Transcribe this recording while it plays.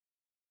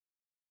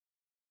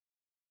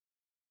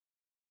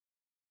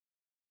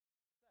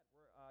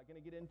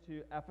going to get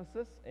into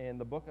Ephesus and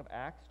the book of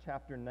Acts,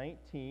 chapter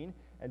 19.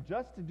 And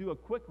just to do a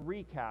quick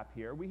recap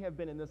here, we have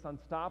been in this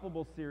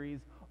Unstoppable series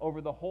over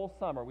the whole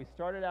summer. We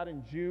started out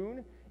in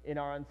June in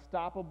our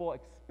Unstoppable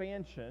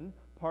expansion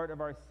part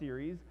of our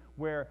series,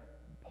 where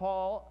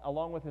Paul,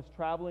 along with his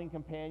traveling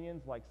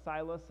companions like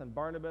Silas and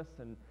Barnabas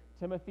and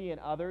Timothy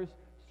and others,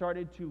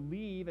 started to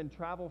leave and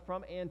travel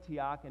from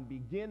Antioch and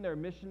begin their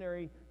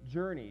missionary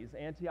journeys.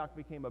 Antioch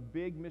became a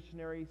big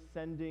missionary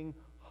sending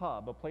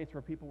hub, a place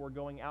where people were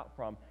going out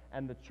from,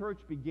 and the church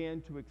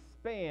began to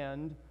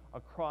expand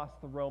across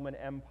the Roman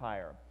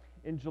Empire.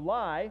 In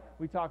July,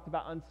 we talked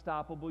about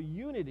unstoppable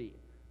unity.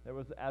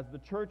 As the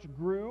church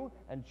grew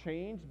and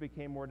changed,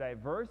 became more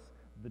diverse,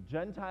 the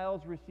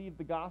Gentiles received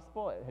the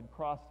gospel. It had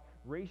crossed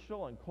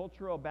racial and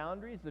cultural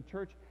boundaries. The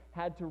church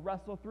had to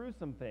wrestle through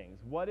some things.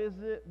 What is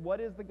it? What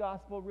does the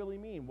gospel really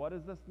mean? What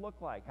does this look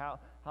like?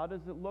 How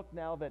does it look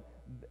now that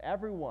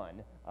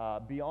everyone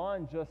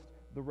beyond just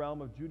the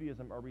realm of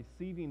Judaism are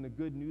receiving the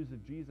good news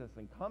of Jesus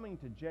and coming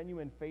to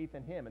genuine faith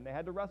in Him? And they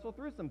had to wrestle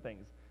through some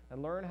things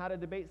and learn how to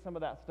debate some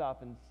of that stuff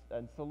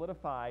and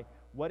solidify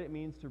what it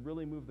means to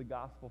really move the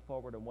gospel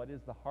forward and what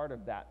is the heart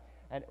of that.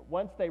 And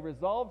once they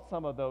resolved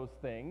some of those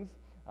things,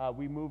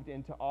 we moved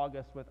into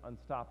August with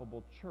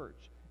Unstoppable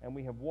Church. And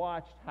we have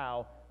watched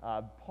how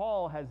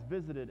Paul has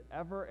visited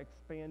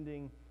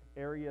ever-expanding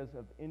areas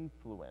of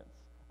influence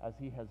as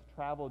he has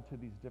traveled to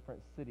these different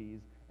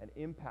cities and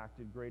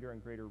impacted greater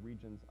and greater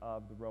regions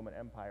of the Roman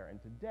Empire.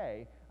 And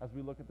today, as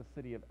we look at the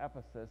city of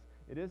Ephesus,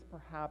 it is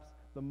perhaps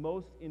the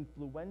most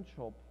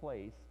influential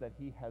place that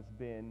he has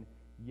been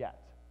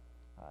yet.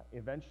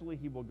 Eventually,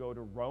 he will go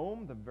to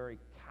Rome, the very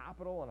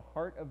capital and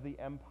heart of the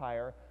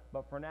empire.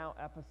 But for now,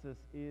 Ephesus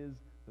is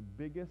the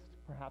biggest,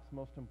 perhaps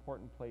most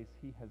important place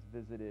he has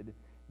visited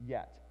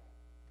yet.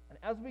 And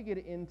as we get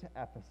into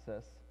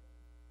Ephesus,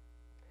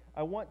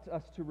 I want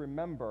us to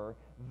remember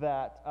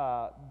that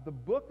the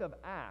book of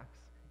Acts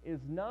is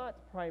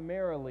not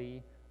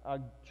primarily a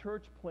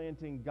church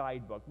planting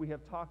guidebook. We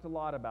have talked a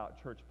lot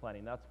about church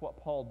planting. That's what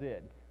Paul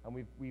did, and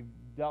we've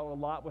dealt a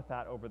lot with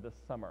that over this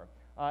summer.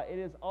 It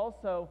is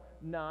also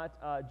not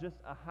just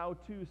a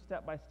how-to,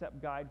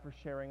 step-by-step guide for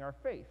sharing our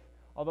faith,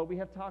 although we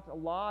have talked a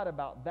lot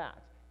about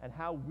that and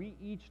how we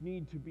each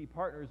need to be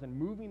partners in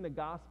moving the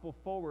gospel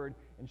forward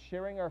and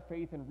sharing our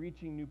faith and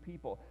reaching new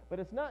people. But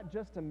it's not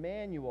just a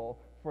manual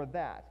for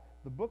that.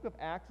 The book of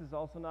Acts is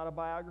also not a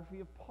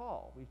biography of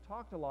Paul. We've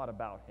talked a lot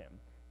about him.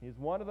 He's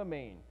one of the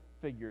main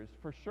figures,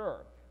 for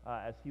sure,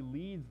 as he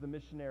leads the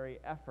missionary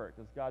effort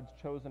as God's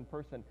chosen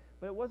person.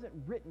 But it wasn't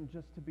written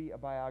just to be a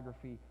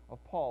biography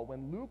of Paul.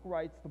 When Luke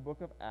writes the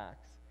book of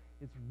Acts,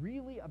 it's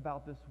really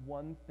about this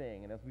one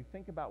thing. And as we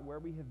think about where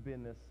we have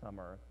been this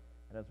summer,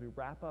 and as we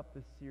wrap up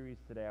this series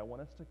today, I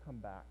want us to come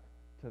back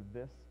to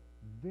this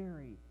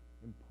very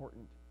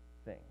important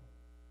thing.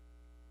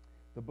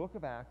 The book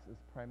of Acts is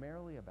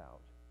primarily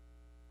about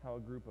how a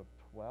group of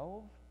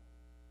 12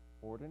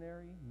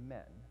 ordinary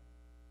men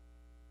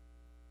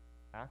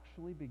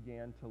actually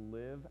began to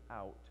live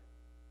out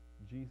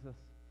Jesus'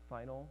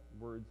 final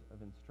words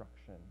of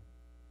instruction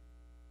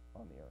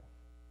on the earth.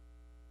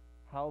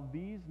 How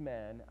these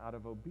men, out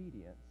of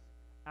obedience,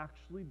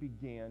 actually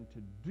began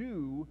to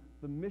do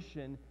the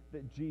mission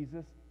that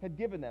Jesus had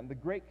given them, the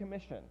Great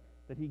Commission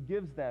that he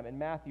gives them in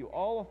Matthew.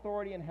 All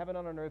authority in heaven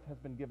and on earth has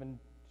been given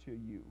to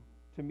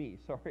me.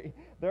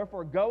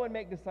 Therefore, go and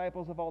make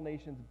disciples of all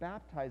nations,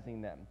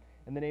 baptizing them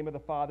in the name of the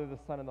Father, the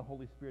Son, and the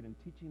Holy Spirit, and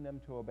teaching them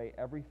to obey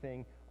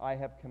everything I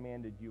have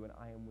commanded you, and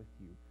I am with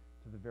you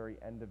to the very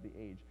end of the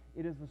age.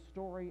 It is the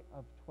story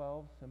of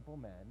 12 simple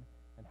men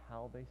and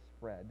how they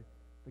spread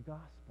the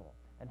gospel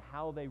and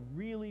how they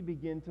really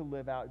begin to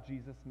live out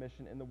Jesus'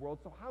 mission in the world.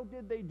 So how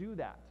did they do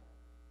that?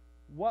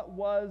 What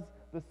was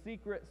the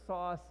secret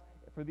sauce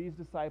for these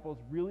disciples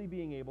really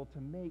being able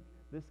to make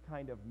this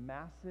kind of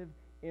massive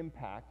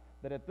impact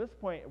that at this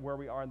point where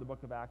we are in the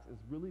book of Acts is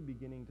really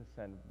beginning to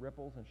send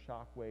ripples and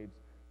shockwaves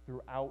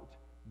throughout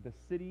the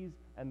cities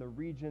and the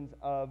regions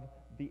of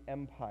the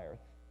empire?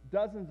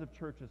 Dozens of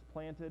churches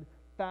planted,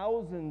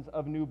 thousands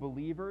of new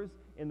believers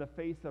in the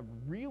face of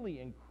really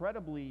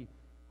incredibly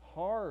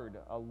hard,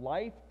 a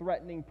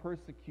life-threatening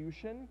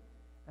persecution.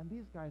 And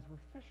these guys were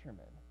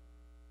fishermen.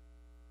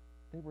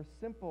 They were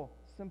simple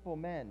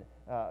men,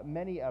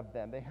 many of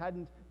them. They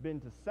hadn't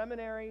been to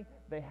seminary.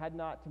 They had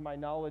not, to my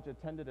knowledge,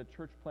 attended a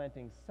church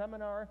planting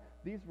seminar.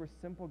 These were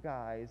simple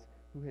guys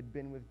who had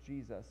been with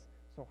Jesus.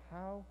 So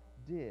how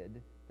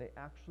did they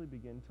actually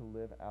begin to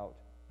live out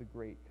the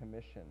Great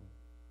Commission?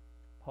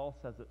 Paul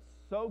says it's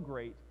so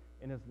great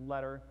in his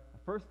letter,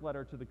 first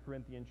letter to the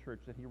Corinthian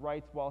church, that he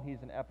writes while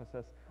he's in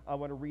Ephesus. I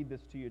want to read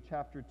this to you,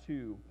 chapter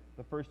 2,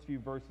 the first few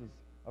verses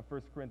of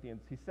 1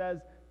 Corinthians. He says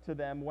to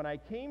them, "When I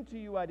came to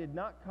you, I did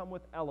not come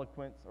with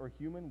eloquence or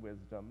human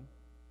wisdom,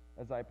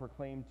 as I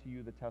proclaimed to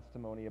you the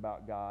testimony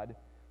about God.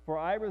 For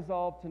I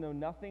resolved to know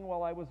nothing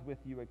while I was with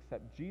you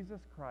except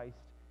Jesus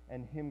Christ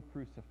and Him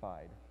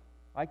crucified.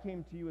 I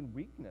came to you in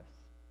weakness,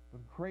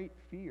 with great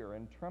fear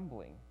and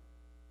trembling.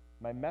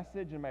 My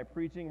message and my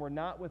preaching were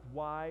not with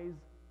wise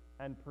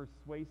and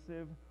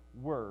persuasive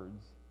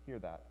words. Hear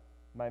that.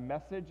 My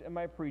message and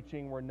my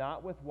preaching were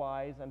not with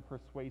wise and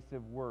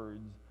persuasive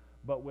words,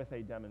 but with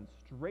a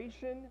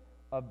demonstration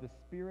of the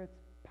Spirit's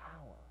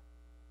power,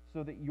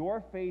 so that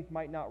your faith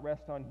might not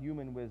rest on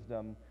human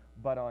wisdom,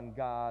 but on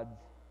God's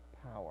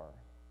power.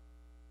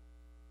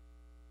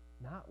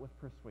 Not with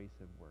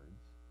persuasive words,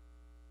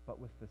 but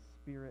with the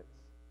Spirit's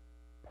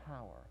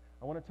power.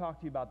 I want to talk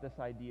to you about this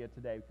idea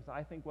today, because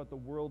I think what the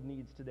world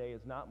needs today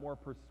is not more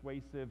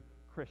persuasive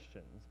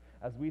Christians.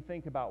 As we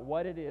think about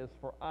what it is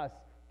for us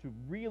to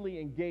really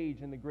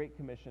engage in the Great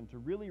Commission, to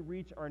really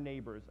reach our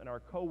neighbors and our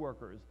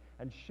coworkers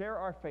and share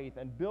our faith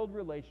and build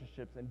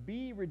relationships and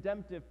be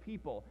redemptive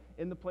people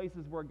in the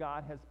places where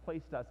God has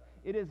placed us,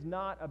 it is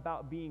not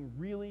about being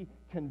really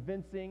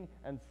convincing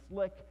and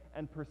slick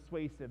and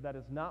persuasive. That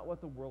is not what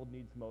the world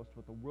needs most.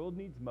 What the world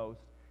needs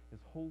most is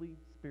Holy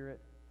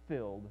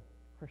Spirit-filled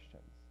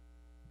Christians.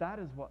 That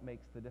is what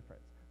makes the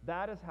difference.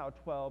 That is how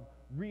 12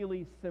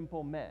 really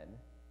simple men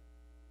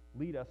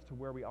lead us to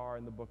where we are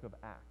in the book of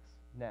Acts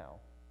now.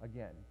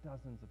 Again,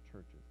 dozens of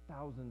churches,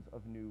 thousands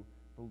of new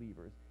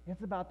believers.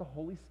 It's about the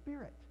Holy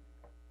Spirit.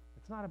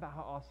 It's not about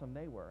how awesome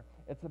they were.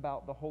 It's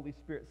about the Holy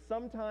Spirit.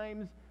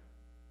 Sometimes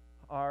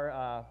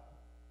our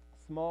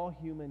small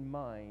human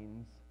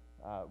minds,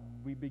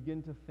 we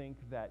begin to think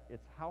that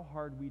it's how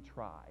hard we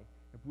try.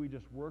 If we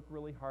just work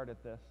really hard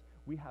at this,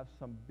 we have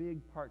some big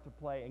part to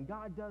play. And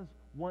God does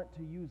want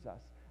to use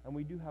us, and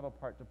we do have a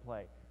part to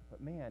play.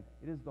 But man,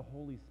 it is the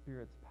Holy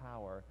Spirit's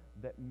power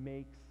that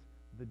makes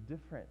the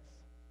difference.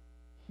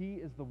 He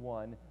is the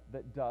one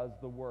that does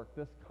the work.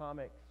 This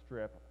comic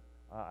strip,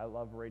 I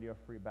love Radio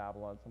Free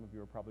Babylon. Some of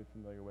you are probably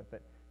familiar with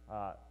it.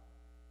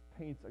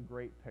 Paints a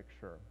great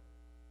picture.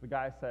 The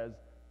guy says,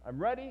 I'm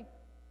ready,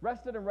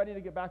 rested and ready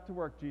to get back to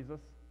work, Jesus.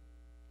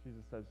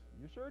 Jesus says,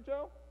 you sure,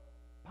 Joe?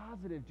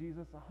 Positive,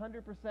 Jesus,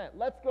 100%.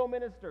 Let's go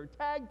minister.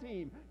 Tag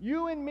team,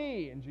 you and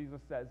me. And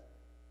Jesus says,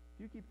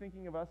 do you keep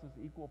thinking of us as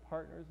equal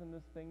partners in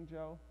this thing,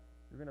 Joe?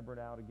 You're going to burn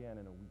out again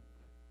in a week.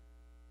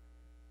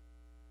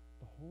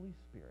 The Holy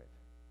Spirit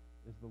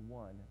is the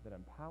one that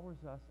empowers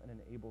us and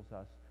enables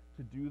us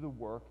to do the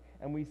work.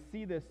 And we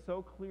see this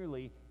so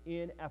clearly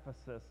in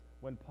Ephesus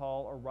when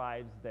Paul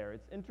arrives there.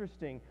 It's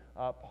interesting,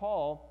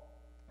 Paul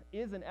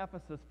is in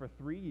Ephesus for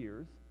 3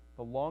 years,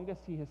 the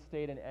longest he has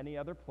stayed in any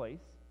other place.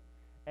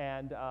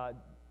 And a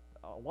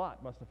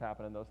lot must have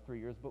happened in those 3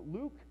 years. But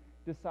Luke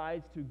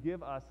decides to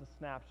give us a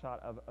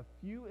snapshot of a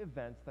few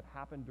events that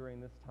happened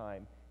during this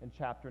time in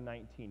chapter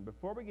 19.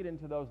 Before we get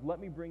into those, let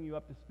me bring you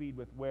up to speed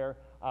with where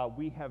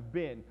we have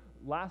been.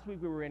 Last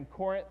week we were in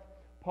Corinth.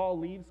 Paul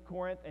leaves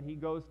Corinth and he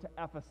goes to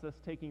Ephesus,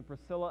 taking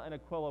Priscilla and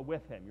Aquila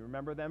with him. You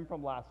remember them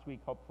from last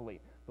week,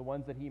 hopefully. The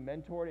ones that he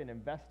mentored and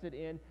invested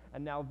in.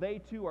 And now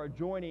they too are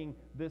joining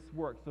this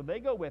work. So they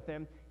go with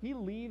him. He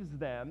leaves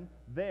them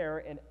there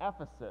in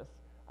Ephesus.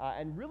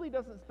 And really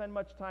doesn't spend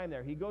much time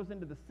there. He goes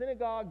into the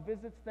synagogue,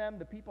 visits them.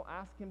 The people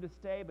ask him to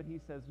stay, but he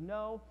says,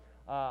 no,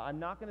 I'm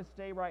not going to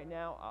stay right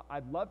now.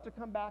 I'd love to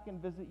come back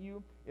and visit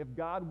you. If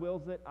God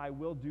wills it, I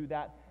will do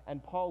that.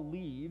 And Paul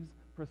leaves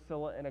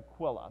Priscilla and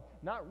Aquila.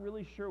 Not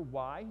really sure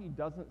why he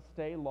doesn't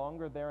stay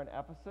longer there in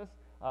Ephesus.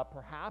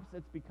 Perhaps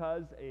it's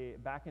because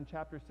back in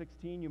chapter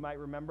 16, you might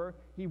remember,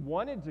 he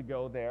wanted to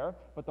go there,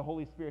 but the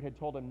Holy Spirit had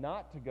told him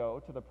not to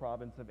go to the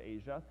province of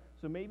Asia.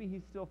 So maybe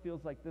he still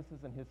feels like this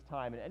isn't his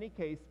time. In any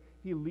case,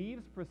 he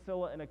leaves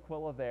Priscilla and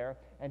Aquila there,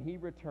 and he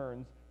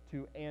returns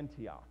to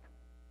Antioch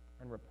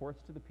and reports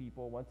to the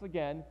people, once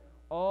again,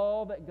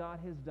 all that God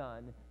has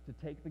done to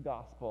take the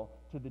gospel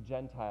to the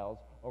Gentiles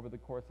over the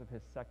course of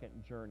his second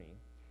journey.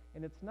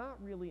 And it's not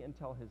really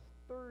until his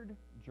third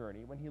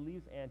journey, when he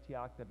leaves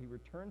Antioch, that he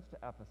returns to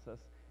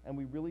Ephesus, and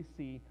we really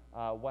see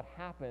what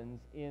happens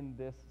in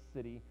this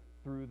city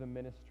through the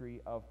ministry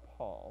of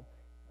Paul.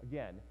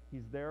 Again,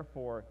 he's there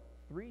for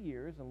 3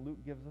 years, and Luke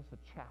gives us a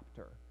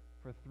chapter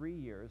for 3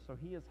 years, so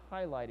he is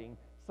highlighting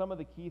some of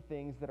the key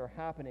things that are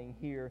happening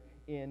here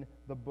in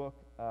the book,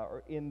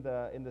 or in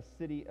the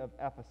city of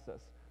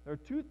Ephesus. There are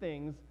two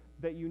things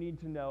that you need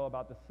to know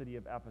about the city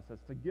of Ephesus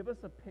to give us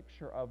a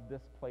picture of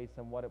this place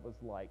and what it was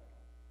like.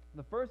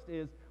 The first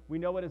is, we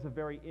know it is a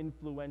very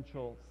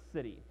influential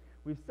city.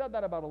 We've said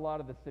that about a lot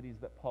of the cities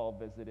that Paul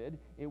visited.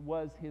 It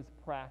was his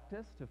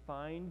practice to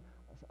find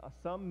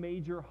some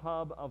major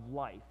hub of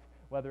life,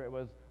 whether it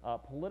was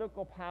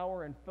political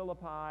power in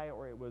Philippi,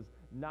 or it was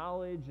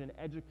knowledge and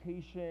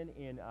education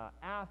in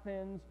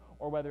Athens,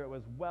 or whether it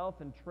was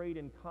wealth and trade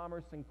and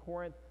commerce in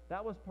Corinth.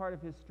 That was part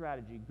of his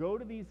strategy. Go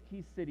to these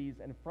key cities,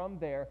 and from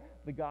there,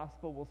 the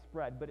gospel will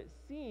spread. But it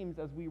seems,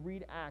 as we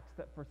read Acts,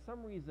 that for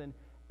some reason,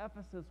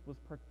 Ephesus was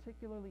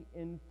particularly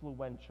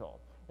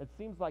influential. It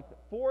seems like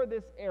for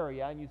this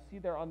area, and you see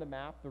there on the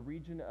map, the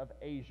region of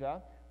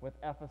Asia, with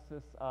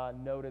Ephesus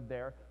noted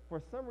there,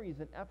 for some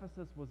reason,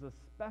 Ephesus was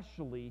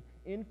especially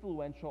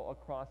influential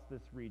across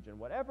this region.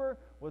 Whatever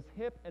was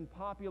hip and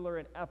popular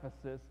in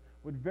Ephesus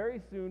would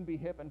very soon be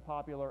hip and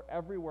popular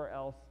everywhere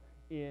else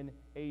in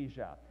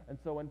Asia. And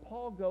so when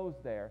Paul goes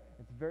there,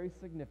 it's very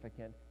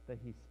significant that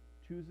he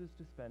chooses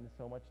to spend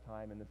so much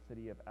time in the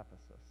city of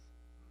Ephesus.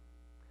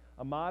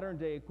 A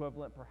modern-day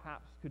equivalent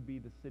perhaps could be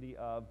the city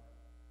of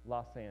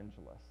Los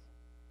Angeles,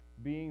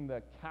 being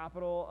the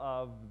capital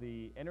of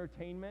the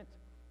entertainment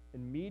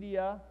and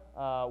media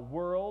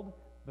world.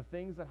 The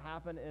things that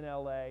happen in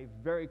LA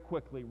very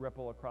quickly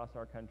ripple across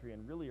our country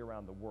and really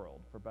around the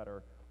world, for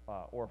better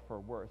or for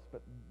worse.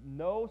 But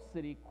no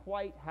city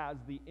quite has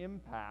the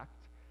impact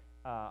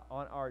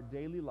on our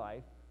daily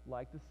life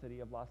like the city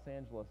of Los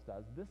Angeles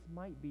does. This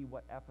might be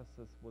what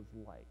Ephesus was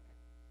like.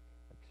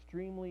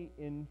 Extremely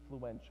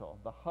influential,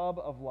 the hub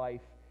of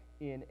life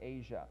in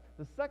Asia.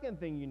 The second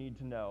thing you need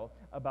to know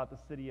about the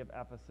city of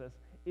Ephesus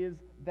is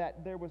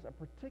that there was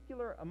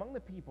among the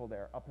people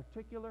there, a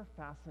particular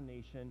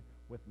fascination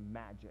with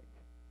magic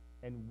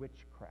and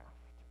witchcraft.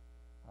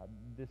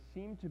 This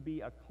seemed to be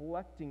a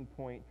collecting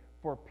point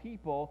for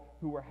people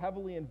who were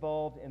heavily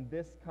involved in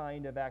this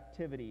kind of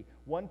activity.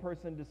 One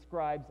person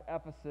describes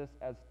Ephesus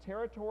as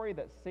territory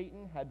that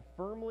Satan had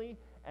firmly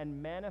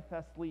and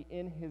manifestly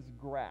in his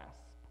grasp.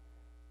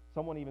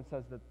 Someone even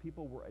says that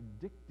people were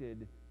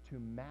addicted to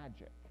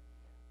magic.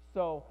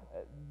 So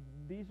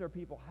these are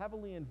people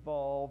heavily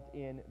involved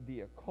in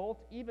the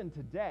occult. Even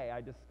today,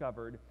 I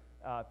discovered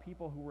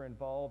people who were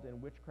involved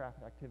in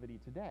witchcraft activity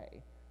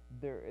today.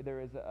 There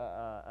is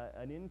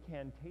an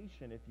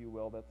incantation, if you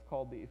will, that's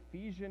called the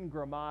Ephesian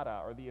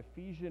grammata, or the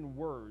Ephesian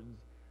words,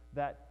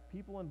 that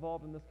people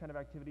involved in this kind of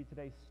activity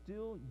today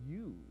still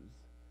use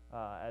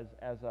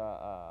as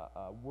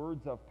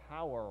words of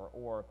power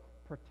or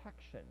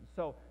protection.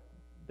 So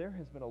there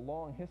has been a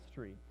long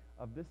history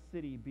of this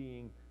city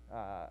being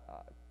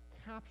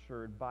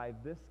captured by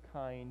this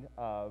kind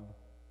of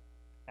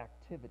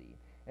activity.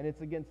 And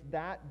it's against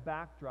that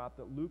backdrop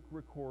that Luke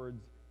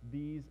records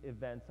these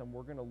events, and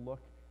we're going to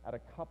look at a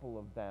couple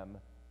of them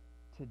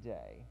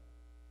today.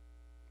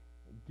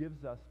 It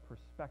gives us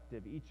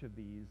perspective, each of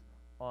these,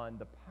 on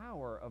the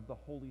power of the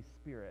Holy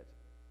Spirit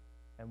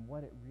and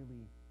what it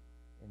really,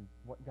 and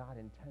what God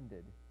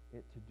intended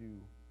it to do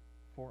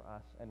for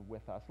us and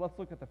with us. Let's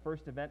look at the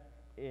first event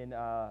in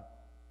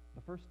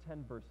the first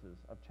 10 verses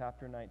of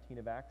chapter 19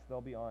 of Acts. They'll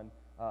be on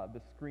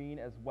the screen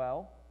as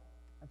well.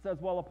 It says,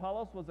 while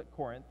Apollos was at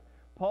Corinth,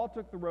 Paul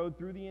took the road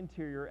through the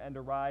interior and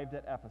arrived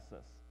at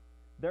Ephesus.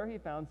 There he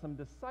found some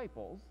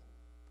disciples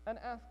and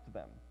asked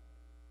them,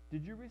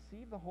 did you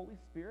receive the Holy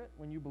Spirit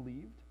when you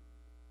believed?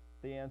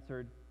 They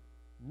answered,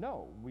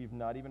 no, we've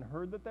not even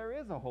heard that there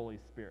is a Holy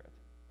Spirit.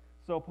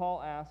 So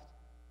Paul asked,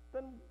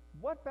 then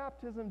what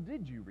baptism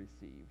did you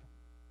receive?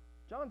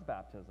 John's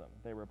baptism,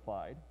 they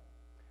replied.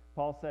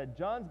 Paul said,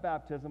 John's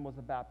baptism was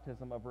a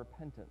baptism of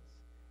repentance.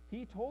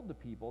 He told the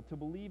people to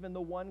believe in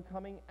the one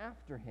coming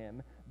after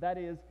him, that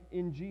is,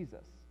 in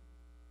Jesus.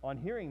 On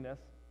hearing this,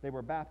 they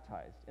were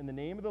baptized in the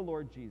name of the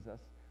Lord Jesus.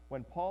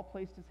 When Paul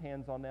placed his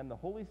hands on them, the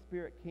Holy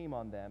Spirit came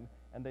on them,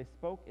 and they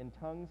spoke in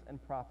tongues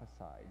and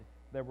prophesied.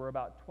 There were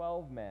about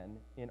 12 men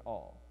in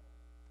all.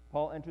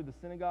 Paul entered the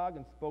synagogue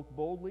and spoke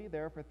boldly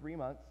there for 3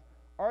 months,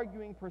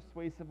 arguing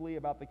persuasively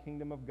about the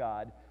kingdom of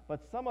God,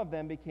 but some of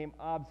them became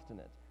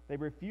obstinate. They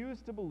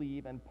refused to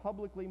believe and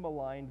publicly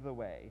maligned the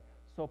way.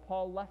 So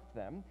Paul left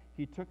them.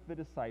 He took the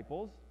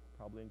disciples,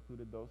 probably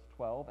included those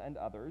 12 and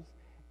others,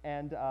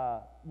 and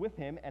with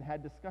him, and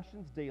had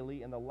discussions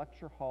daily in the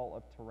lecture hall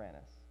of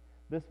Tyrannus.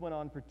 This went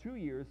on for 2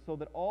 years, so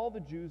that all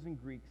the Jews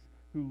and Greeks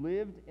who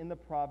lived in the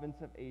province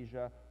of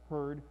Asia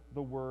heard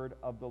the word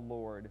of the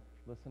Lord.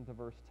 Listen to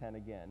verse 10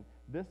 again.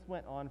 This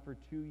went on for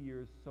 2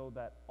 years, so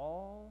that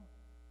all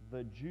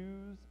the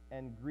Jews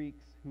and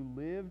Greeks who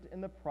lived in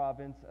the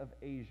province of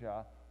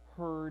Asia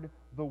heard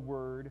the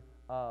word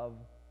of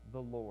the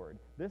Lord.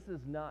 This is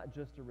not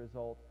just a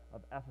result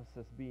of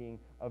Ephesus being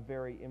a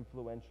very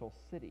influential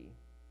city.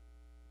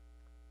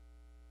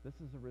 This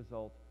is a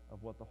result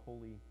of what the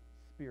Holy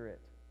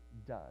Spirit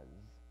does.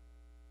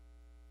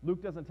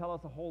 Luke doesn't tell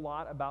us a whole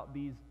lot about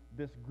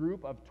this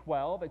group of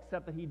 12,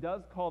 except that he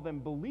does call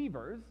them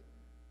believers,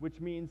 which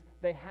means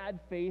they had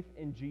faith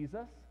in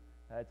Jesus.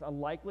 It's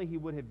unlikely he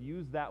would have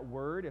used that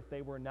word if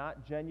they were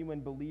not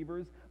genuine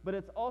believers, but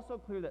it's also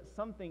clear that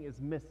something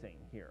is missing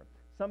here.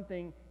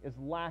 Something is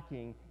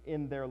lacking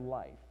in their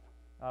life,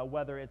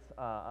 whether it's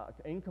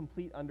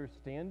incomplete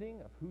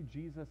understanding of who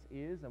Jesus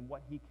is and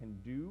what he can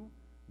do,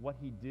 what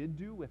he did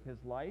do with his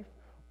life,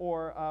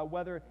 or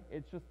whether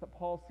it's just that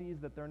Paul sees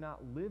that they're not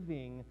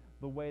living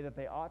the way that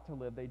they ought to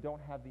live. They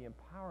don't have the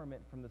empowerment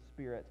from the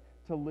Spirit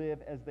to live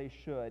as they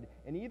should.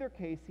 In either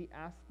case, he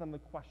asks them the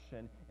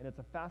question, and it's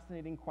a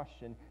fascinating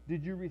question: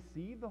 did you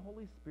receive the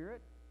Holy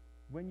Spirit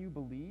when you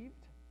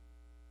believed?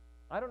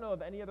 I don't know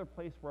of any other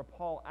place where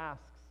Paul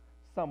asks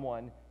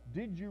someone,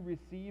 did you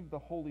receive the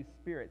Holy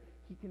Spirit?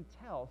 He can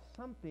tell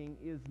something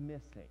is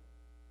missing.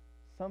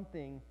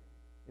 Something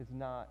is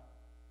not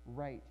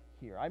right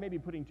here. I may be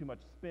putting too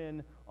much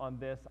spin on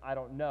this, I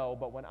don't know,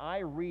 but when I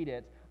read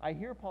it, I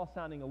hear Paul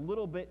sounding a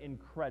little bit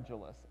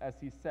incredulous as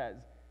he says,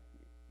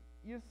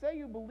 you say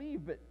you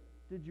believe, but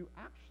did you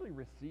actually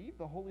receive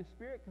the Holy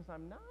Spirit? Because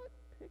I'm not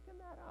picking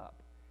that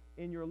up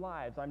in your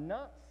lives. I'm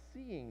not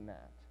seeing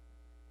that.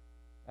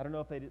 I don't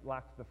know if they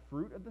lacked the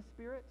fruit of the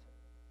Spirit.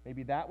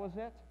 Maybe that was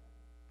it.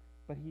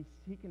 but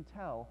he can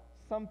tell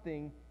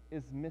something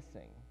is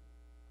missing.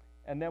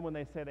 And then when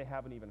they say they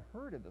haven't even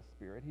heard of the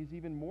Spirit, he's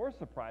even more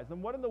surprised.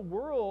 And what in the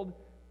world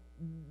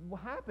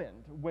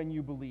happened when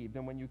you believed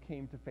and when you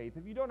came to faith?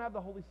 If you don't have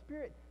the Holy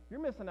Spirit,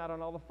 you're missing out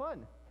on all the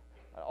fun,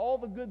 all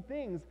the good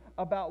things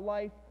about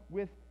life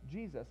with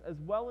Jesus. As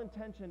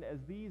well-intentioned as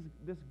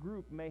this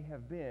group may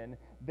have been,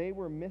 they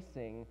were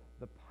missing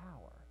the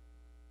power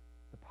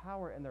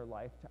in their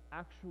life to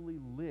actually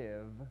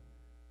live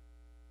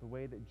the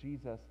way that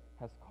Jesus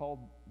has called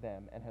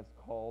them and has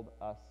called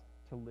us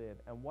to live.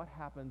 And what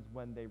happens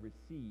when they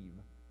receive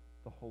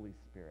the Holy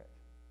Spirit?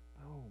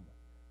 Boom.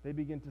 They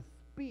begin to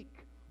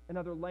speak in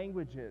other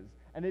languages,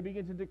 and they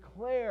begin to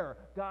declare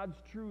God's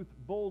truth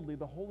boldly.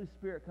 The Holy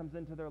Spirit comes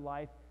into their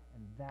life,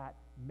 and that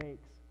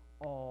makes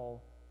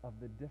all of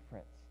the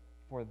difference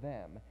for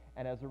them.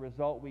 And as a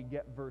result, we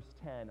get verse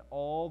 10.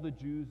 All the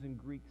Jews and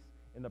Greeks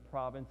in the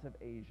province of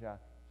Asia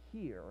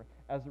hear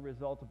as a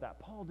result of that.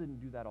 Paul didn't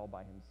do that all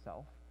by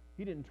himself.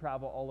 He didn't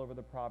travel all over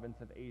the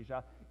province of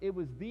Asia. It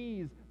was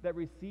these that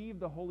received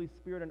the Holy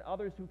Spirit and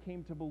others who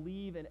came to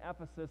believe in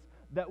Ephesus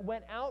that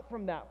went out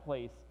from that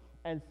place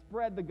and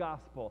spread the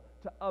gospel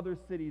to other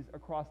cities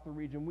across the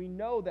region. We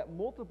know that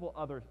multiple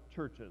other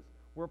churches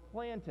were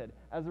planted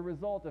as a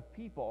result of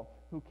people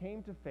who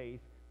came to faith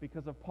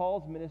because of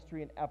Paul's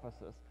ministry in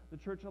Ephesus. The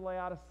church of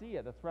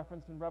Laodicea that's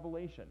referenced in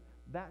Revelation,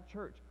 that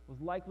church was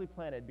likely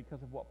planted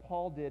because of what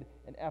Paul did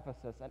in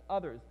Ephesus, and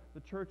others.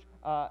 The church,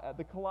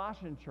 the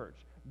Colossian church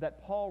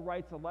that Paul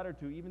writes a letter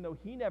to, even though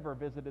he never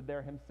visited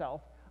there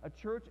himself, a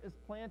church is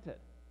planted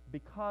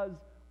because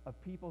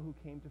of people who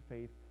came to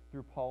faith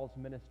through Paul's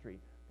ministry.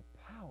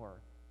 The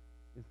power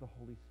is the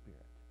Holy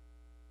Spirit.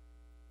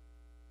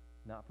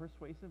 Not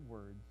persuasive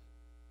words,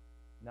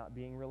 not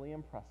being really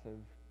impressive,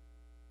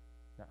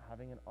 not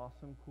having an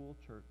awesome, cool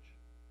church.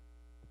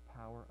 The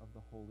power of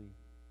the Holy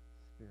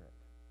Spirit.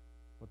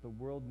 What the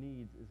world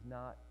needs is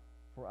not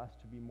for us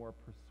to be more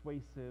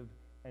persuasive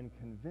and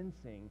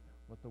convincing.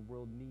 What the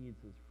world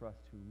needs is for us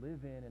to live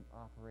in and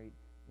operate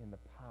in the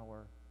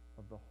power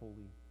of the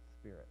Holy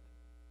Spirit.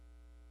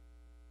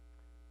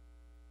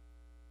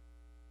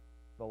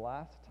 The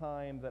last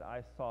time that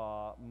I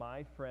saw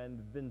my friend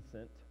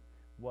Vincent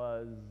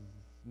was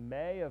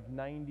May of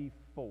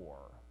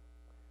 '94.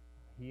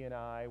 He and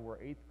I were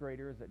 8th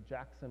graders at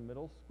Jackson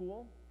Middle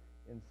School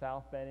in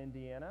South Bend,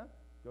 Indiana.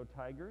 Go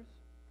Tigers.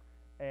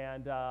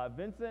 And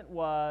Vincent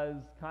was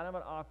kind of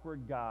an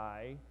awkward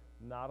guy,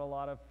 not a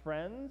lot of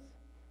friends,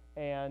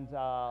 and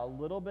a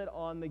little bit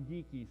on the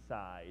geeky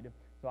side.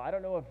 So I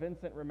don't know if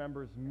Vincent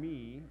remembers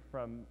me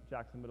from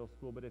Jackson Middle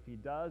School, but if he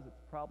does,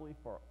 it's probably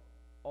for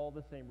all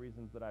the same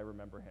reasons that I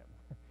remember him.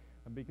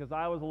 Because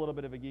I was a little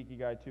bit of a geeky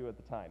guy too at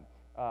the time.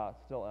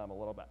 Still am a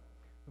little bit.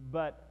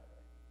 But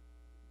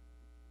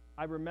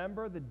I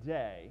remember the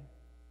day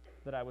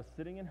that I was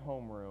sitting in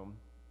homeroom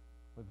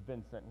with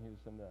Vincent, and he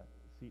was in the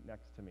seat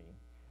next to me.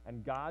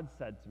 And God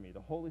said to me,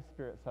 the Holy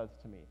Spirit says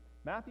to me,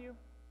 Matthew,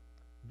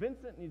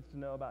 Vincent needs to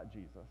know about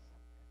Jesus,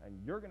 and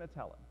you're going to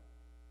tell him.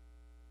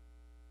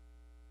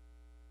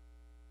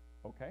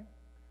 Okay.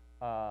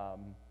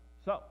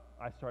 So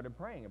I started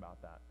praying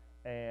about that,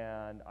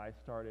 and I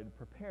started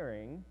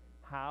preparing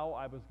how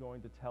I was going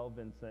to tell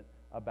Vincent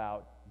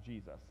about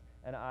Jesus.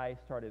 And I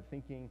started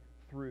thinking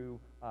through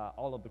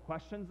all of the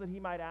questions that he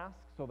might ask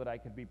so that I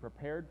could be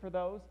prepared for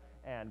those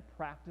and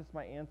practice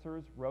my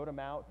answers, wrote them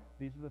out.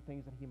 These are the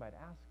things that he might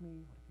ask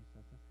me. What if he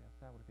says this, he asks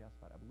that? What if he asks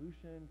about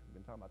evolution? Because we've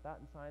been talking about that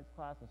in science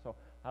class. And so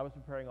I was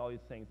preparing all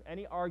these things.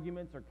 Any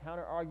arguments or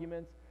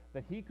counter-arguments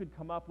that he could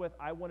come up with,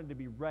 I wanted to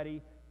be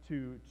ready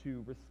to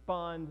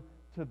respond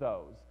to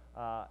those.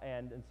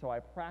 And so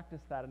I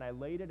practiced that, and I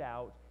laid it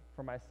out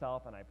for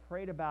myself, and I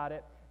prayed about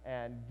it,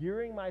 and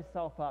gearing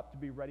myself up to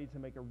be ready to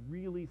make a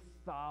really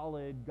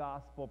solid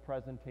gospel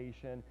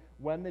presentation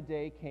when the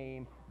day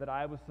came that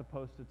I was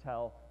supposed to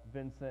tell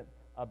Vincent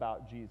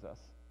about Jesus.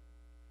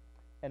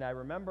 And I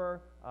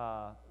remember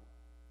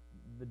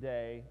the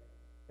day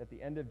at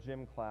the end of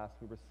gym class,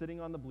 we were sitting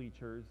on the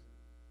bleachers,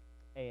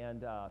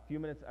 and a few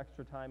minutes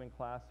extra time in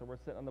class, so we're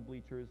sitting on the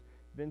bleachers.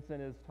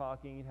 Vincent is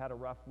talking, he'd had a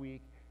rough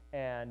week,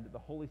 and the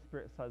Holy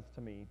Spirit says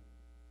to me,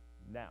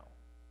 now.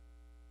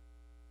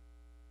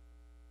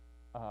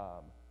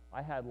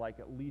 I had like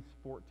at least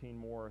 14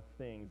 more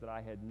things that I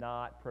had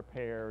not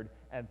prepared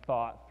and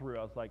thought through.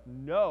 I was like,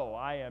 no,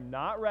 I am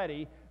not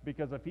ready,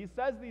 because if he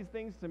says these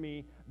things to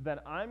me, then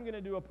I'm going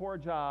to do a poor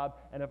job,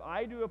 and if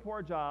I do a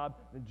poor job,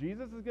 then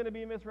Jesus is going to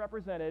be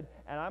misrepresented,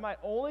 and I might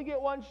only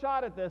get one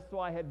shot at this, so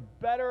I had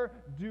better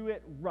do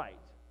it right.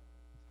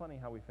 It's funny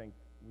how we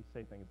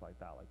say things like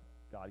that, like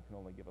God can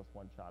only give us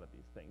one shot at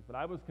these things. But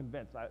I was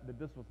convinced that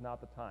this was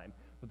not the time.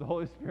 But the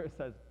Holy Spirit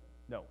says,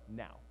 no,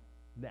 now.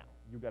 Now.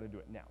 You've got to do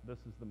it now. This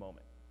is the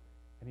moment.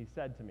 And he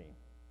said to me,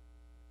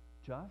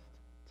 just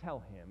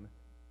tell him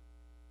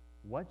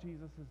what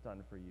Jesus has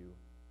done for you,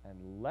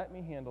 and let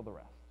me handle the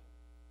rest.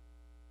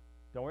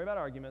 Don't worry about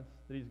arguments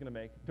that he's going to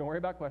make. Don't worry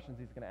about questions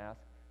he's going to ask.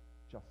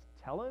 Just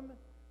tell him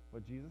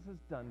what Jesus has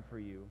done for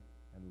you,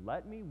 and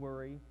let me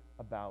worry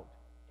about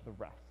the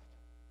rest.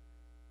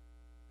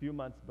 few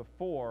months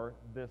before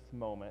this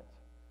moment,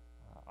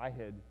 I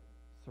had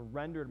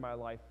surrendered my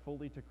life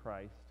fully to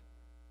Christ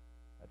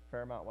at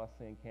Fairmount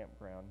Wesleyan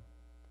Campground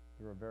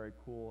through a very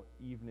cool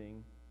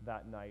evening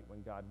that night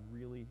when God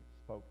really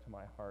spoke to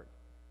my heart.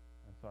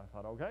 And so I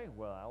thought, okay,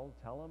 well, I'll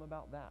tell him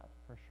about that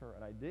for sure.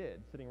 And I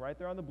did, sitting right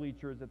there on the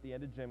bleachers at the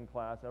end of gym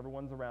class.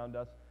 Everyone's around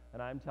us,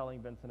 and I'm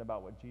telling Vincent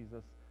about what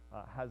Jesus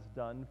has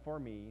done for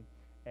me.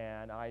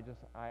 And I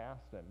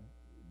asked him,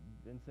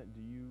 Vincent,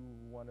 do you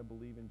want to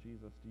believe in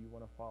Jesus? Do you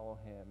want to follow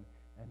him?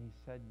 And he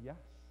said yes.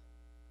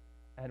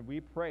 And we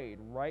prayed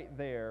right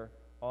there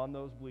on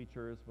those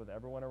bleachers with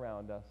everyone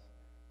around us.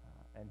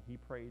 And he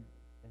prayed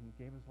and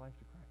gave his life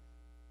to Christ.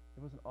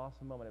 It was an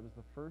awesome moment. It was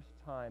the first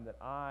time that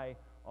I,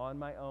 on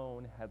my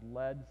own, had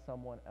led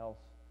someone else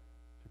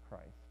to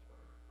Christ.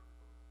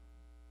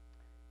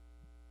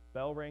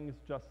 Bell rings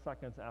just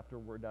seconds after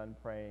we're done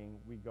praying.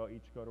 We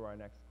each go to our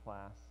next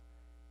class.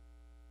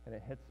 And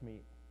it hits me.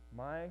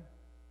 My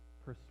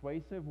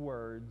persuasive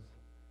words,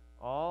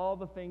 all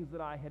the things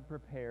that I had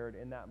prepared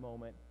in that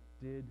moment,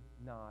 did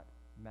not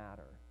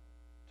matter.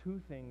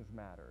 Two things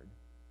mattered.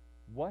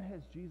 What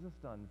has Jesus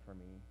done for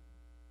me?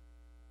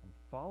 And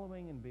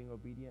following and being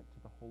obedient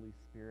to the Holy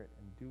Spirit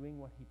and doing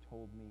what he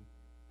told me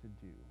to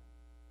do.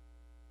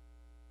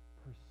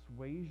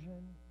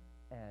 Persuasion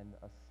and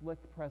a slick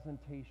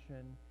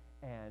presentation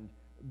and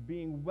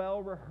being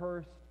well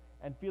rehearsed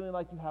and feeling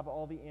like you have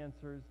all the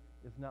answers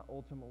is not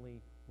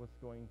ultimately what's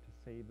going to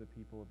save the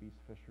people of East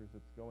Fishers.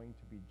 It's going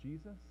to be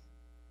Jesus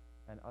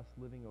and us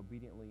living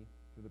obediently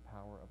through the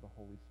power of the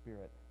Holy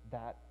Spirit.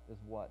 That is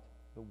what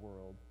the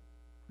world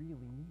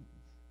really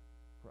needs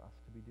for us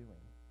to be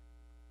doing.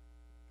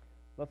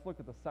 Let's look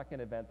at the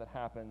second event that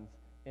happens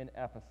in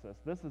Ephesus.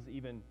 This is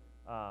even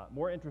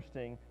more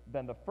interesting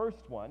than the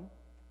first one.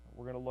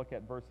 We're going to look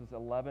at verses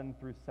 11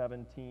 through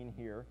 17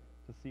 here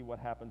to see what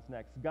happens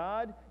next.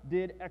 God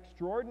did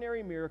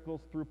extraordinary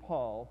miracles through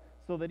Paul,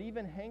 so that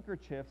even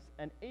handkerchiefs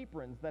and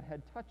aprons that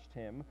had touched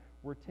him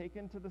were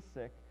taken to the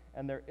sick,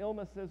 and their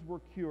illnesses were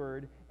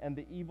cured, and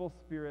the evil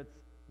spirits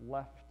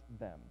left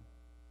them.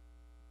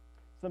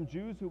 Some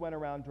Jews who went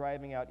around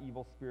driving out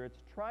evil spirits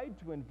tried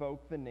to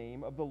invoke the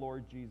name of the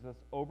Lord Jesus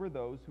over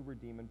those who were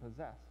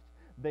demon-possessed.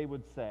 They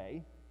would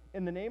say,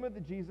 "In the name of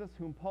the Jesus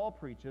whom Paul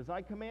preaches,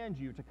 I command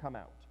you to come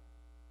out."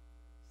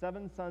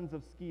 7 sons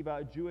of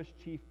Sceva, a Jewish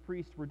chief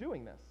priest, were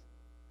doing this.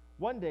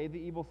 One day the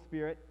evil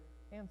spirit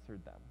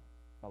answered them.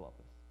 I love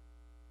this.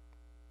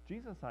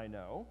 Jesus I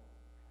know,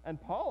 and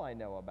Paul I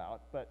know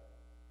about, but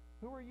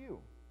who are you?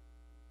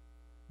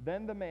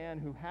 Then the man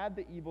who had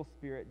the evil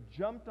spirit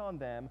jumped on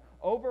them,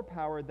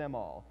 overpowered them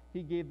all.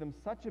 He gave them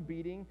such a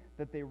beating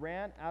that they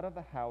ran out of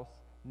the house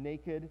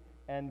naked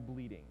and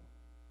bleeding.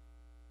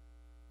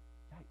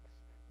 Yikes.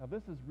 Now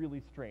this is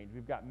really strange.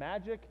 We've got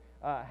magic,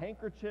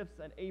 handkerchiefs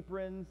and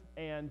aprons,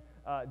 and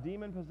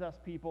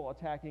demon-possessed people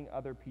attacking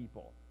other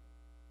people.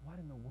 What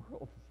in the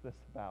world is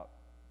this about?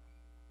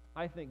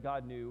 I think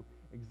God knew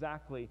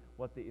exactly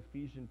what the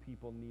Ephesian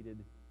people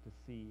needed to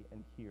see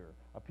and hear.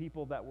 A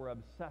people that were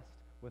obsessed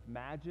with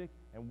magic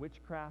and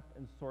witchcraft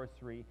and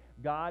sorcery.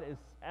 God is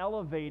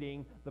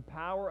elevating the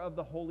power of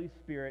the Holy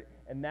Spirit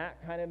in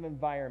that kind of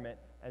environment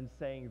and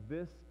saying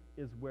this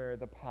is where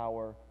the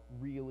power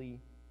really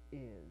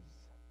is.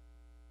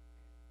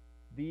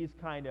 These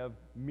kind of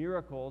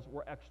miracles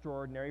were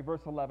extraordinary.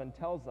 Verse 11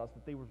 tells us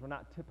that they were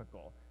not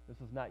typical. This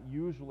is not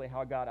usually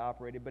how God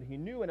operated, but he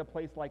knew in a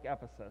place like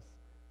Ephesus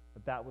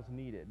that was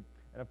needed.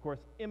 And of course,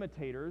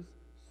 imitators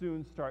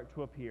soon start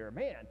to appear.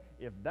 Man,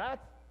 if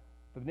that's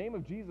the name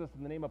of Jesus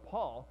and the name of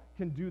Paul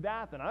can do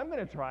that, then I'm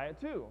going to try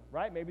it too,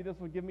 right? Maybe this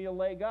will give me a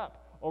leg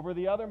up over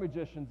the other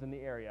magicians in the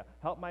area,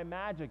 help my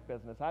magic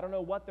business. I don't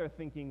know what their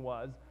thinking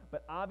was,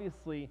 but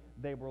obviously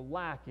they were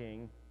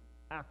lacking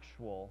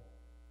actual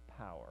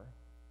power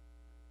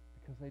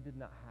because they did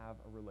not have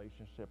a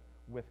relationship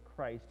with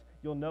Christ.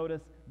 You'll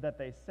notice that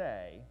they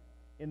say,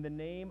 in the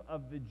name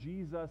of the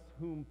Jesus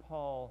whom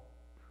Paul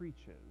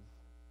preaches.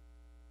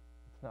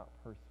 It's not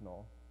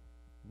personal.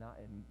 Not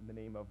in the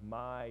name of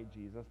my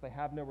Jesus. They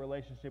have no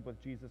relationship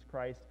with Jesus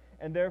Christ,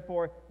 and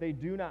therefore they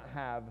do not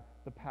have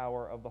the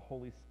power of the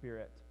Holy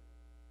Spirit.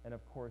 And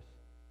of course,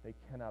 they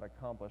cannot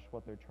accomplish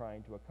what they're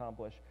trying to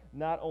accomplish.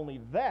 Not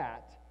only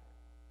that,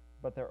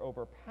 but they're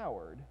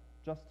overpowered,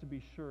 just to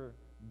be sure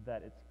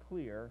that it's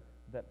clear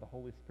that the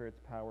Holy Spirit's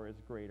power is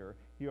greater.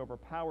 He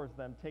overpowers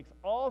them, takes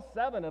all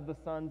 7 of the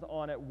sons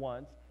on at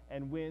once,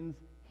 and wins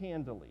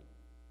handily.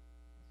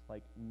 It's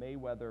like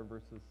Mayweather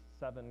versus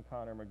 7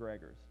 Conor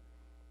McGregors.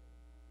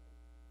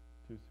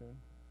 Too soon?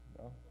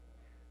 No?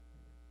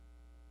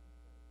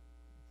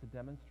 It's a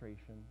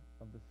demonstration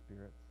of the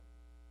Spirit's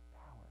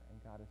power.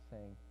 And God is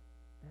saying,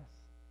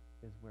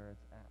 this is where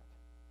it's at.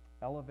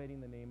 Elevating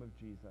the name of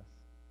Jesus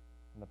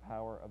and the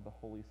power of the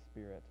Holy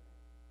Spirit.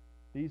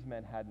 These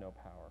men had no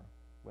power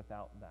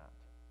without that.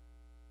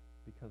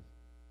 Because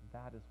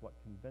that is what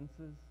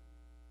convinces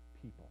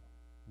people.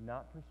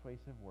 Not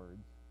persuasive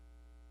words,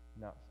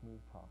 not smooth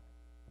talk.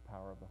 The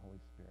power of the Holy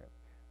Spirit.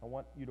 I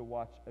want you to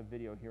watch a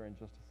video here in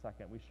just a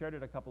second. We shared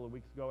it a couple of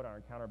weeks ago at our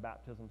Encounter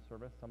Baptism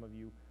service. Some of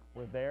you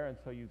were there, and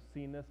so you've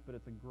seen this, but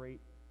it's a great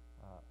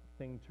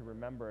thing to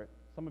remember.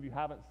 Some of you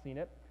haven't seen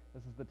it.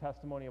 This is the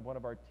testimony of one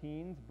of our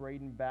teens,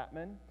 Braden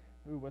Batman,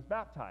 who was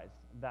baptized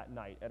that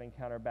night at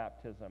Encounter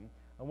Baptism.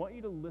 I want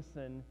you to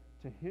listen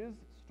to his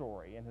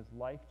story and his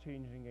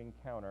life-changing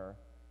encounter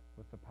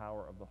with the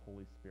power of the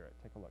Holy Spirit.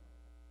 Take a look.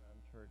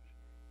 Church,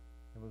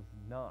 it was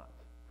not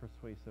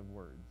persuasive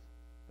words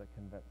that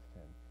convinced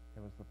him.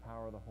 It was the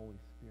power of the Holy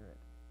Spirit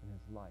in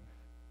his life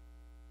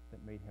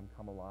that made him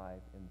come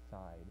alive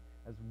inside.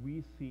 As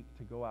we seek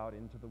to go out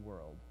into the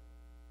world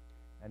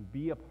and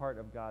be a part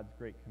of God's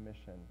Great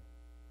Commission,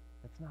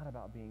 it's not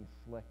about being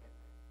slick.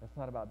 It's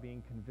not about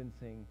being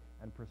convincing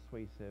and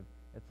persuasive.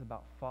 It's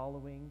about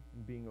following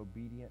and being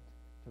obedient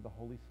to the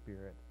Holy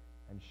Spirit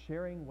and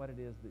sharing what it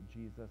is that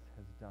Jesus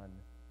has done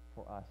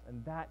for us.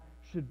 And that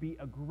should be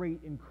a great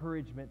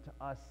encouragement to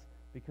us,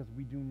 because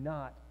we do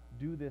not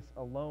do this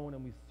alone,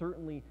 and we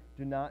certainly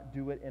do not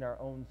do it in our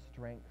own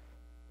strength.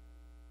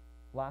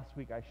 Last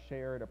week I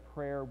shared a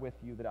prayer with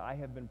you that I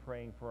have been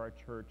praying for our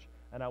church,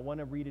 and I want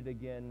to read it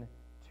again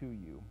to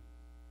you.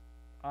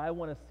 I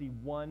want to see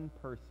one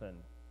person,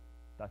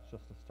 that's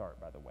just a start,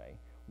 by the way,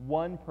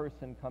 one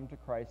person come to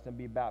Christ and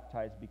be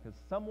baptized because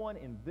someone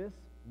in this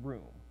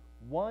room,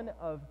 one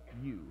of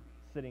you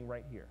sitting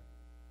right here,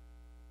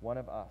 one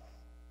of us,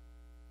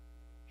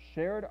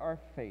 shared our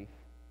faith,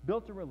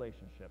 built a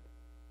relationship,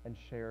 and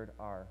shared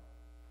our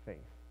faith.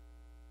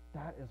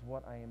 That is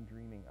what I am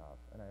dreaming of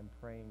and I am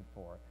praying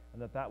for,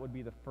 and that would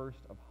be the first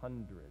of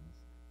hundreds,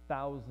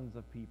 thousands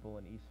of people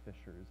in East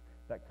Fishers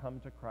that come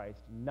to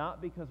Christ,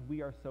 not because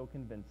we are so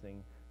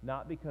convincing,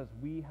 not because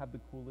we have the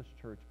coolest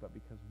church, but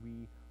because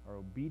we are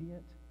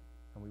obedient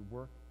and we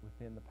work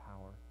within the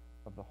power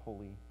of the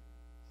Holy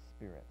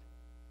Spirit.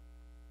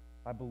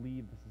 I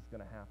believe this is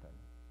going to happen.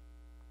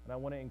 And I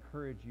want to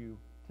encourage you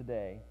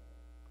today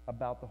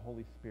about the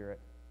Holy Spirit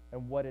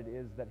and what it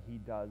is that he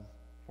does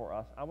for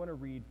us. I want to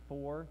read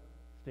 4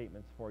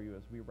 statements for you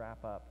as we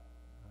wrap up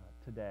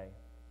today.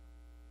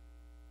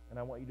 And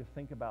I want you to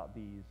think about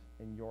these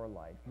in your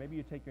life. Maybe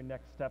you take your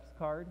next steps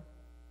card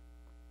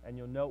and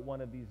you'll note one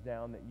of these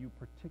down that you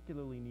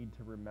particularly need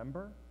to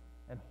remember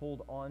and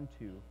hold on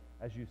to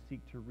as you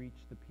seek to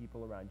reach the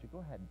people around you. Go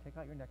ahead and take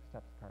out your next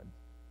steps cards.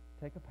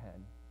 Take a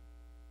pen.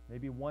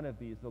 Maybe one of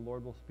these the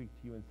Lord will speak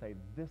to you and say,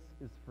 this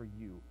is for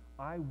you.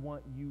 I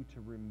want you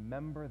to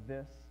remember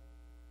this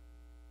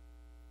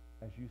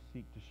as you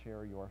seek to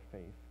share your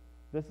faith.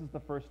 This is the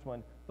first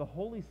one. The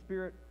Holy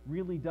Spirit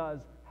really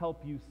does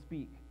help you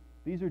speak.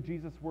 These are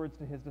Jesus' words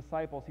to his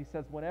disciples. He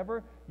says,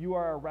 whenever you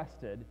are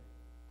arrested,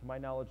 to my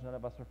knowledge, none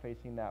of us are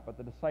facing that, but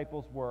the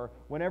disciples were,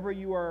 whenever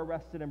you are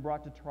arrested and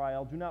brought to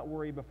trial, do not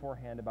worry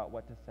beforehand about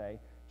what to say.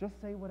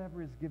 Just say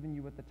whatever is given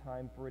you at the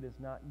time, for it is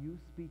not you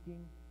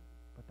speaking,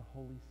 but the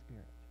Holy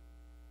Spirit.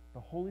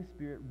 The Holy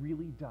Spirit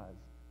really does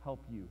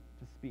help you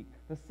to speak.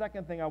 The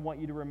second thing I want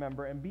you to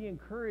remember and be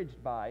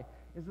encouraged by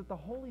is that the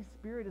Holy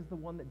Spirit is the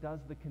one that does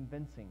the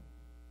convincing.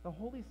 The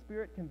Holy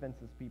Spirit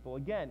convinces people.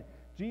 Again,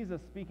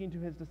 Jesus speaking to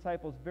his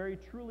disciples, very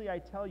truly I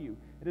tell you,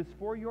 it is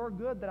for your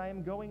good that I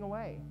am going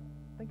away.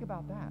 Think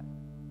about that.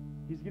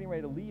 He's getting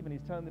ready to leave and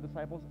he's telling the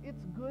disciples,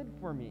 it's good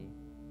for me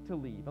to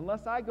leave.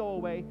 Unless I go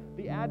away,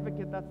 the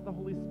advocate, that's the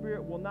Holy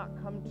Spirit, will not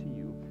come to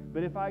you.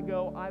 But if I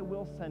go, I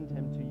will send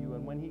him to you.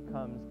 And when he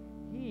comes,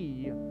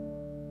 he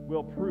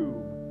will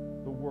prove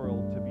the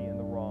world to be in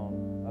the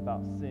wrong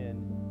about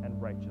sin and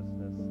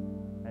righteousness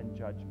and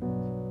judgment.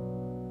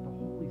 The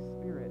Holy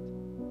Spirit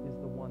is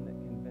the one that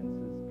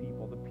convinces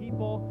people. The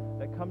people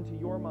that come to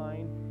your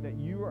mind that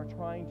you are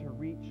trying to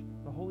reach,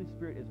 the Holy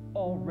Spirit is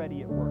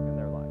already at work in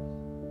their lives,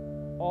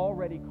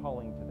 already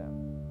calling to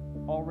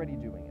them, already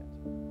doing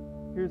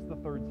it. Here's the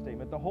third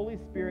statement. The Holy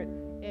Spirit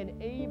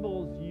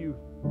enables you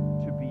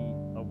to be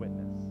a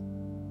witness.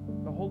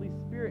 The Holy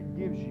Spirit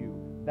gives you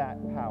that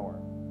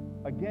power.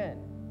 Again,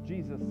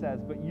 Jesus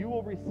says, but you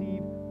will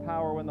receive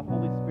power when the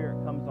Holy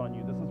Spirit comes on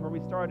you. This is where we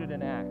started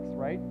in Acts,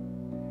 right?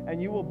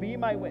 And you will be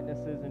my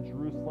witnesses in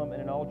Jerusalem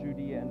and in all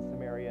Judea and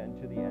Samaria and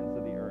to the ends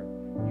of the earth.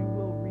 You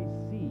will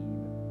receive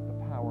the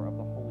power of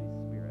the Holy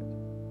Spirit.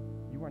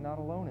 You are not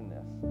alone in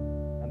this.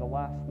 And the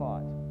last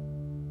thought,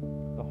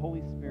 the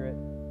Holy Spirit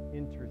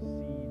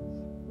intercedes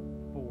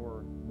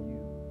for you.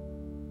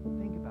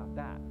 Think about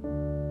that.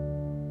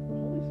 The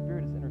Holy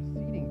Spirit is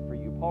interceding for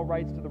you. Paul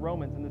writes to the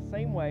Romans, in the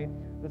same way,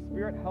 the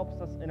Spirit helps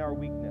us in our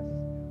weakness.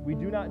 We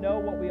do not know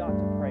what we ought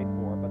to pray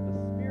for, but the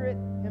Spirit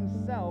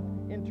himself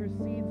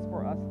intercedes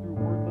for us through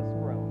wordless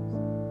groans.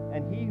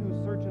 And he who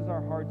searches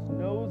our hearts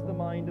knows the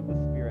mind of the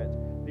Spirit,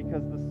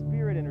 because the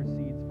Spirit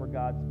intercedes for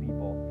God's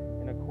people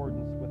in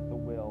accordance with the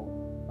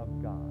will of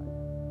God.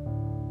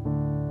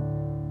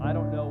 I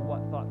don't know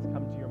what thoughts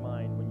come to your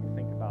mind when you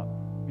think about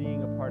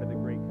being a part of the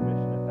Great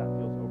Commission, if that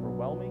feels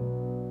overwhelming,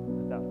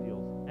 if that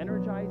feels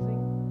energizing,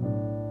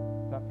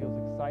 if that feels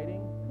exciting,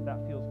 if that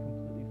feels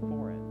completely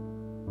foreign.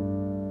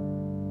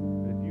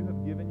 But if you have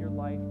given your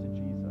life to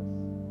Jesus,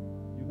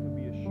 you can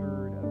be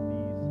assured of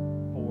these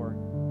 4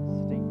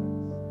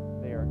 statements.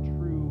 They are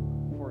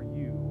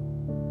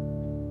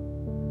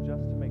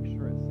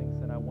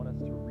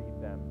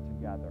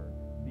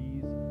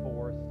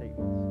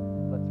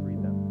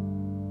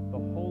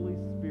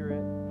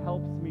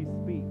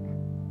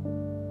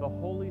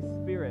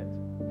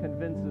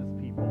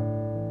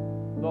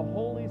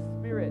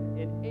Spirit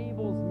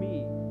enables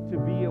me to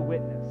be a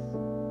witness.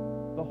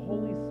 The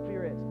Holy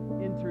Spirit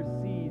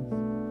intercedes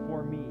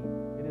for me.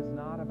 It is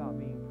not about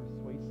being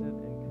persuasive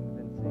and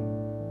convincing.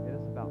 It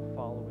is about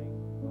following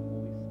the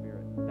Holy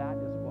Spirit. That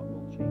is what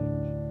will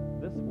change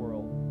this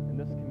world and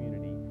this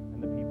community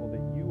and the people that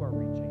you are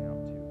reaching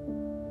out to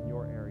in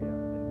your area of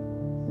influence.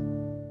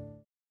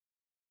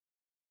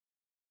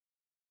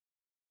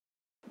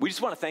 We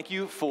just want to thank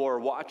you for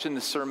watching the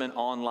sermon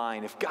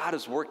online. If God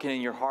is working in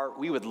your heart,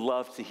 we would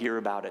love to hear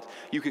about it.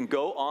 You can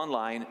go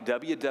online,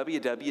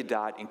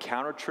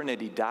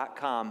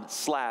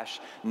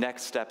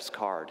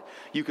 www.encountertrinity.com/nextstepscard.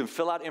 You can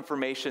fill out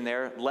information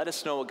there. Let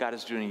us know what God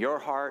is doing in your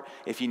heart.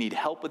 If you need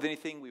help with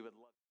anything, we would